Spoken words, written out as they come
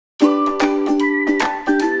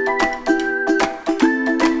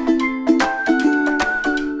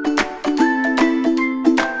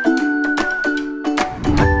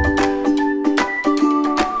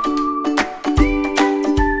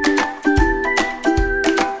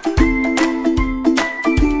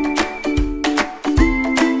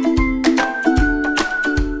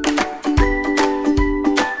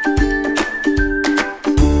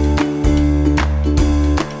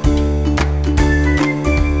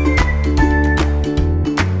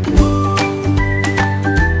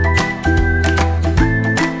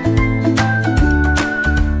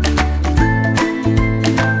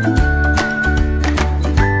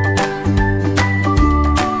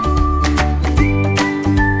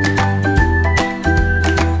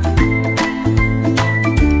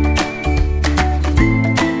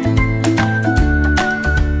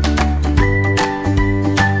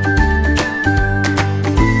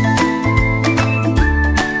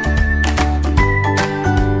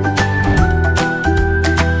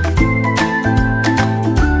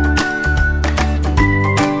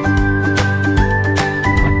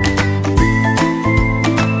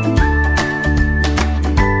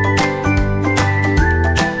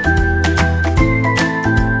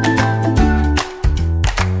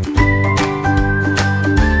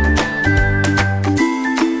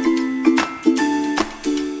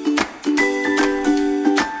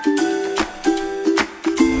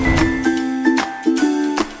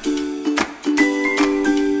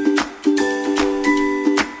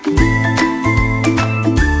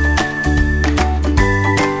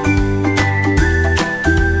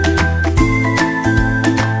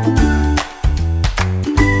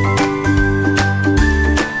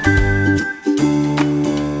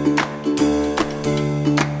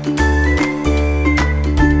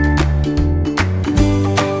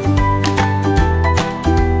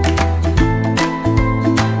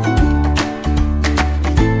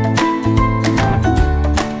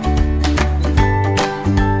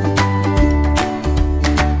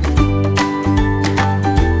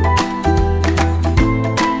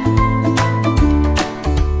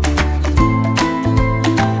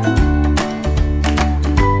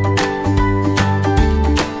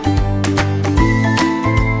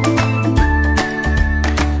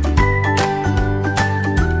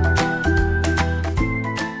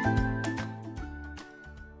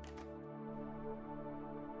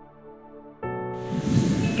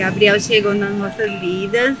Gabriel chegou nas nossas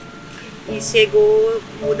vidas e chegou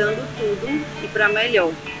mudando tudo e para melhor,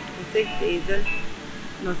 com certeza.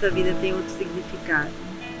 Nossa vida tem outro significado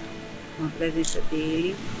com a presença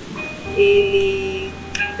dele. Ele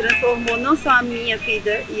transformou não só a minha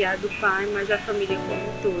vida e a do pai, mas a família como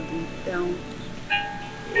um todo. Então,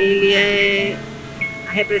 ele é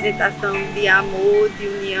a representação de amor, de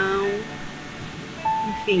união,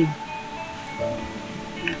 enfim.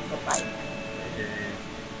 Papai.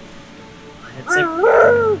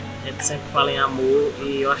 A gente sempre fala em amor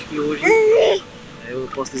e eu acho que hoje eu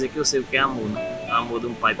posso dizer que eu sei o que é amor, né? O amor de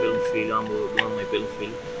um pai pelo filho, o amor de uma mãe pelo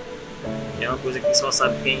filho. É uma coisa que só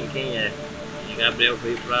sabe quem é. E Gabriel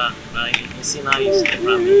veio para ensinar isso, né,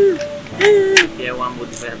 para mim, que é o amor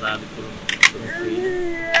de verdade por um filho.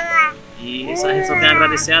 E a gente só tem a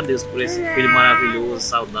agradecer a Deus por esse filho maravilhoso,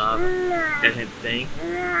 saudável que a gente tem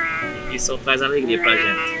e que só traz alegria pra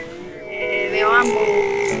gente. Meu amor,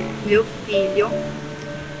 meu filho,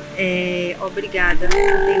 obrigada por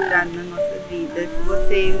ter entrado nas nossas vidas.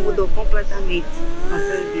 Você mudou completamente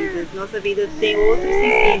nossas vidas. Nossa vida tem outro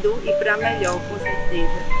sentido e para melhor, com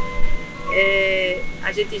certeza.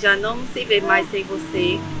 A gente já não se vê mais sem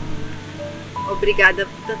você. Obrigada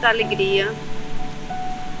por tanta alegria.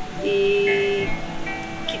 E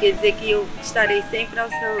queria dizer que eu estarei sempre ao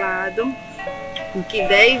seu lado, o que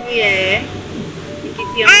der e vier, e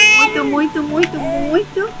que te amo muito, muito, muito,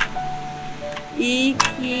 muito, e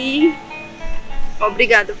que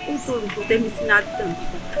obrigada por tudo, por ter me ensinado tanto.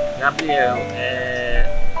 Gabriel,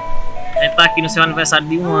 a gente tá aqui no seu aniversário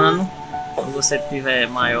de 1 ano. Quando você tiver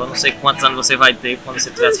maior, não sei quantos anos você vai ter quando você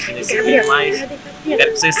estiver assistindo esse vídeo, mas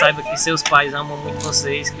quero que você saiba que seus pais amam muito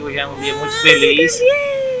vocês, que hoje é um dia muito feliz.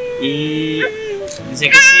 E dizer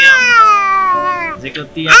que eu te amo. Dizer que eu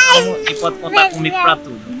te amo e pode contar comigo pra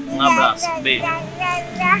tudo. Um abraço, um beijo.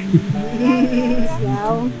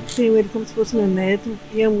 Tenho ele como se fosse meu neto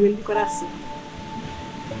e amo ele de coração.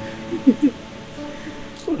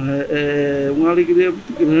 É uma alegria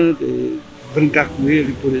muito grande brincar com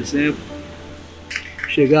ele, por exemplo.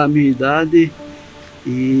 Chegar à minha idade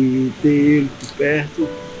e ter ele por perto.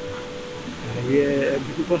 Aí é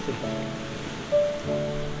muito importante.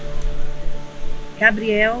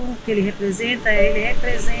 Gabriel, o que ele representa,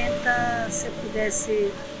 se eu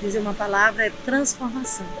pudesse dizer uma palavra, é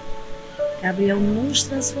transformação. Gabriel nos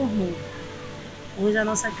transformou. Hoje a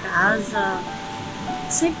nossa casa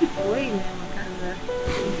sempre foi, né, uma casa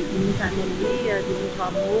de muita harmonia, de muito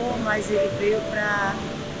amor, mas ele veio para,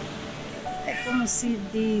 como se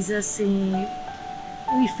diz assim,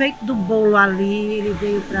 o efeito do bolo ali, ele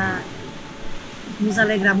veio para nos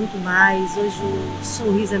alegrar muito mais. Hoje o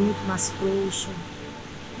sorriso é muito mais frouxo.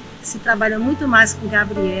 Se trabalha muito mais com o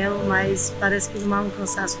Gabriel, mas parece que não há um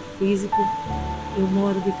cansaço físico. Eu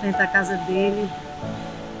moro de frente à casa dele.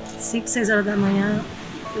 5, 6 horas da manhã,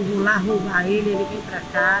 eu vou lá roubar ele, ele vem para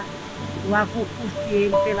cá. O avô curte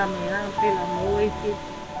ele pela manhã, pela noite.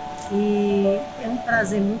 E é um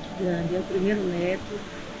prazer muito grande. É o primeiro neto,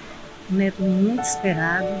 um neto muito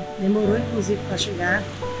esperado. Demorou inclusive para chegar.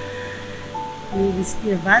 Eles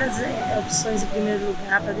tinham várias opções em primeiro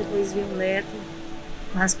lugar para depois vir o neto.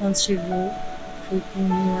 Mas quando chegou, foi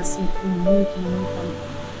com assim, com muito amor.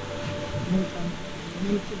 Muito amor.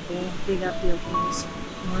 Muito bom ter Gabriel conosco.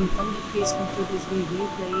 Um ano tão difícil como foi 2020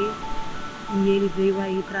 aí. E ele veio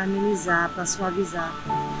aí para amenizar, para suavizar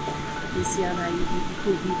esse ano aí de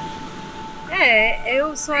Covid.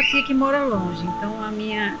 Eu sou a tia que mora longe, então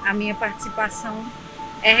a minha participação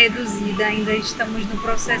é reduzida. Ainda estamos no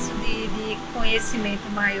processo de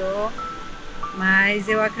conhecimento maior. Mas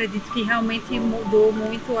eu acredito que realmente mudou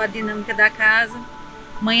muito a dinâmica da casa.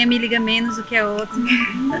 Mãe me liga menos, o que é ótimo.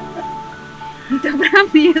 Então pra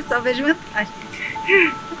mim eu só vejo vantagem.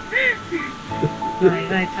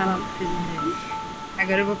 Vai, fala uma coisa.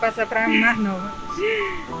 Agora eu vou passar pra mais nova.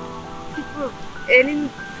 Tipo, ele...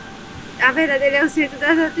 A verdade, ele é o centro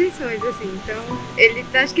das atenções, assim. Então, ele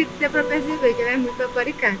acho que dá pra perceber que ele é muito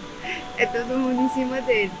paparicado. É todo mundo em cima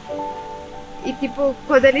dele. E tipo,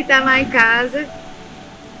 quando ele tá lá em casa,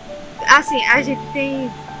 assim, a gente tem,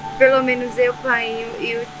 pelo menos eu, o pai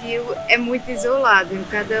e o tio, é muito isolado,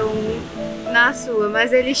 cada um na sua,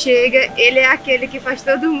 mas ele chega, ele é aquele que faz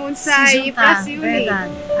todo mundo sair para se unir.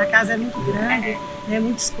 Verdade. A casa é muito grande, né,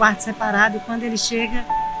 muitos quartos separados, e quando ele chega,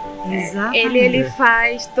 exatamente. Ele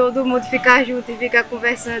faz todo mundo ficar junto e ficar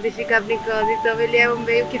conversando e ficar brincando, então ele é o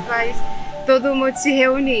meio que faz todo mundo se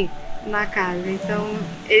reunir na casa. Então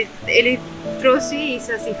ele trouxe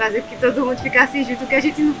isso, assim, fazer que todo mundo ficasse junto, que a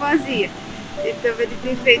gente não fazia. Então ele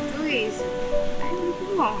tem feito isso. É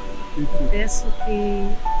muito bom. Peço que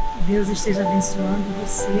Deus esteja abençoando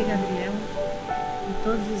você, Gabriel, em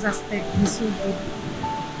todos os aspectos de sua vida.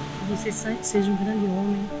 Que você seja um grande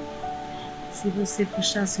homem. Se você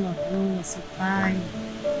puxar seu avô, seu pai,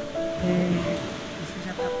 você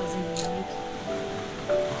já está fazendo muito.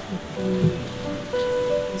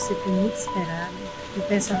 Porque você foi muito esperado. Eu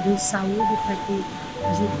peço a Deus saúde para que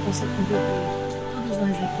a gente possa conviver, todos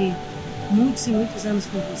nós aqui, muitos e muitos anos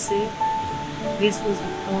com você, ver suas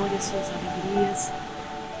vitórias, suas alegrias.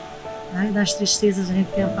 Ai, das tristezas a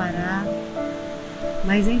gente tem a parar.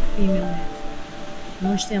 Mas enfim, meu neto,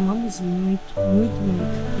 nós te amamos muito, muito,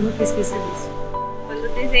 muito. Nunca esqueça disso. Quando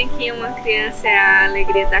dizem que uma criança é a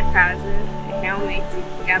alegria da casa, realmente,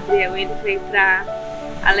 Gabriel, ele veio para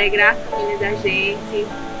alegrar a família da gente.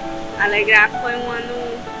 Alegrar foi um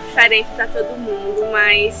ano diferente para todo mundo,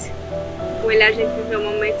 mas com ele a gente viveu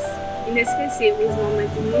momentos inesquecíveis,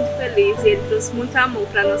 momentos muito felizes, e ele trouxe muito amor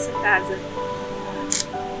para nossa casa.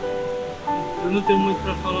 Eu não tenho muito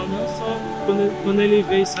para falar não, só quando ele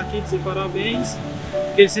veio isso aqui dizer parabéns,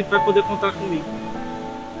 que ele sempre vai poder contar comigo.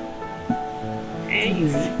 É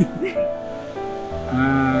isso.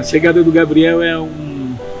 A chegada do Gabriel é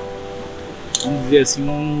vamos dizer assim,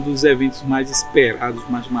 um dos eventos mais esperados,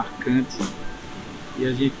 mais marcantes. E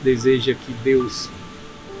a gente deseja que Deus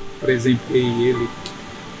presenteie ele,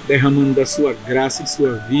 derramando da sua graça em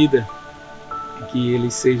sua vida, e que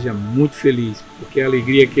ele seja muito feliz, porque a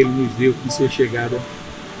alegria que ele nos deu com sua chegada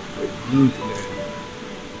foi muito grande.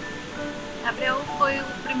 Gabriel foi o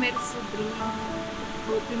primeiro sobrinho,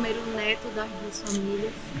 foi o primeiro neto das duas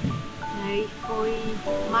famílias, né? E foi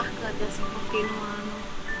marcante, assim, porque num ano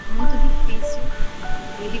muito difícil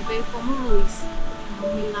ele veio como luz,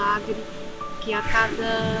 um milagre que a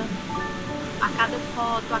cada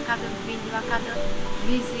foto, a cada vídeo, a cada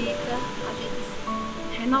visita a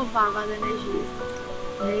gente renovava as energias.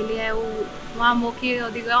 Ele é um amor que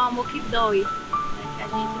eu digo, é um amor que dói, né? Que a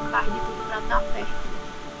gente faz de tudo para estar perto,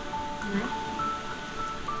 né?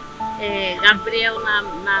 Gabriel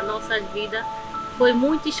na nossa vida foi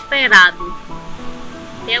muito esperado.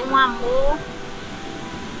 É um amor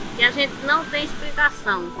que a gente não tem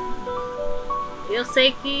explicação. Eu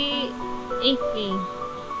sei que, enfim,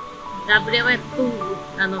 Gabriel é tudo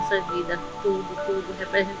na nossa vida, tudo, tudo,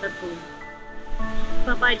 representa tudo.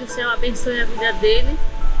 Papai do céu abençoe a vida dele,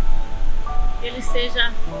 que ele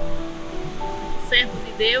seja servo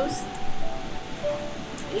de Deus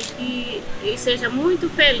e que ele seja muito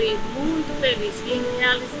feliz, que ele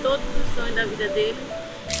realize todos os sonhos da vida dele.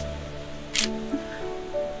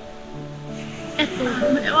 É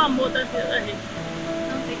tudo, é o amor da vida da gente.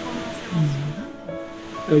 Não tem como não se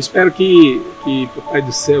emocionar. Eu espero que Papai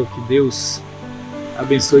do Céu, que Deus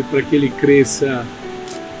abençoe para que ele cresça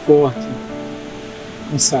forte,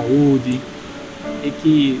 com saúde, e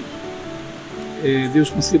que Deus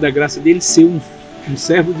conceda a graça dele ser um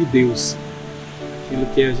servo de Deus, aquilo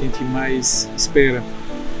que a gente mais espera.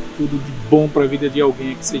 Tudo de bom para a vida de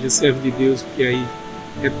alguém é que seja servo de Deus, porque aí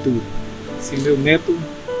é tudo. Se meu neto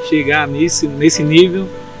chegar nesse nível,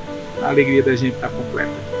 a alegria da gente está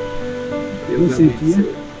completa. Deus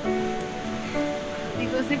abençoe.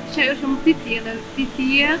 Eu chamo titia, né?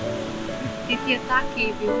 Titia tá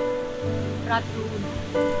aqui, viu? Pra tudo.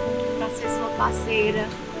 Pra ser sua parceira,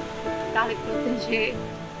 pra lhe proteger,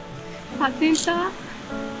 pra tentar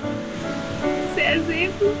ser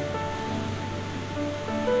exemplo,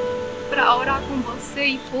 pra orar com você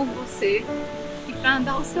e por você, e pra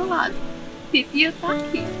andar ao seu lado. Titia tá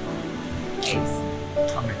aqui. É isso.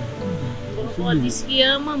 Amém. Vovó diz que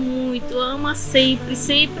ama muito, ama sempre,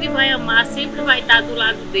 sempre vai amar, sempre vai estar do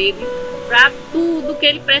lado dele. Para tudo que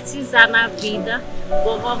ele precisar na vida,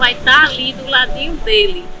 vovó vai estar ali do ladinho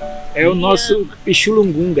dele. É o nosso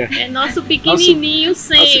pichulungunga. É nosso pequenininho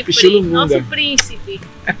sempre, nosso príncipe.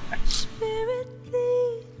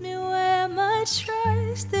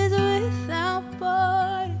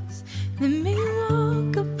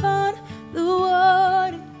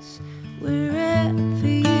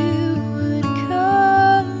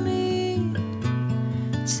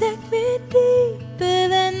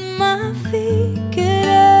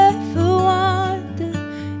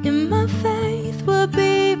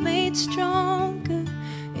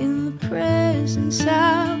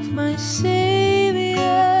 Of my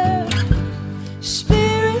Savior,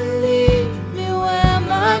 Spirit, lead me where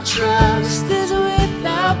my trust is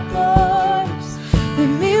without borders. Let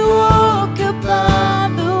me walk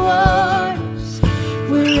upon the waters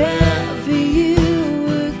wherever you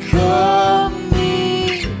would call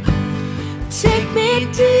me. Take me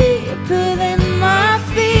deeper than my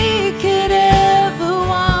feet could ever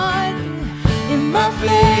wander, and my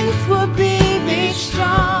faith will be made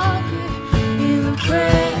strong.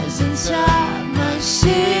 Presence of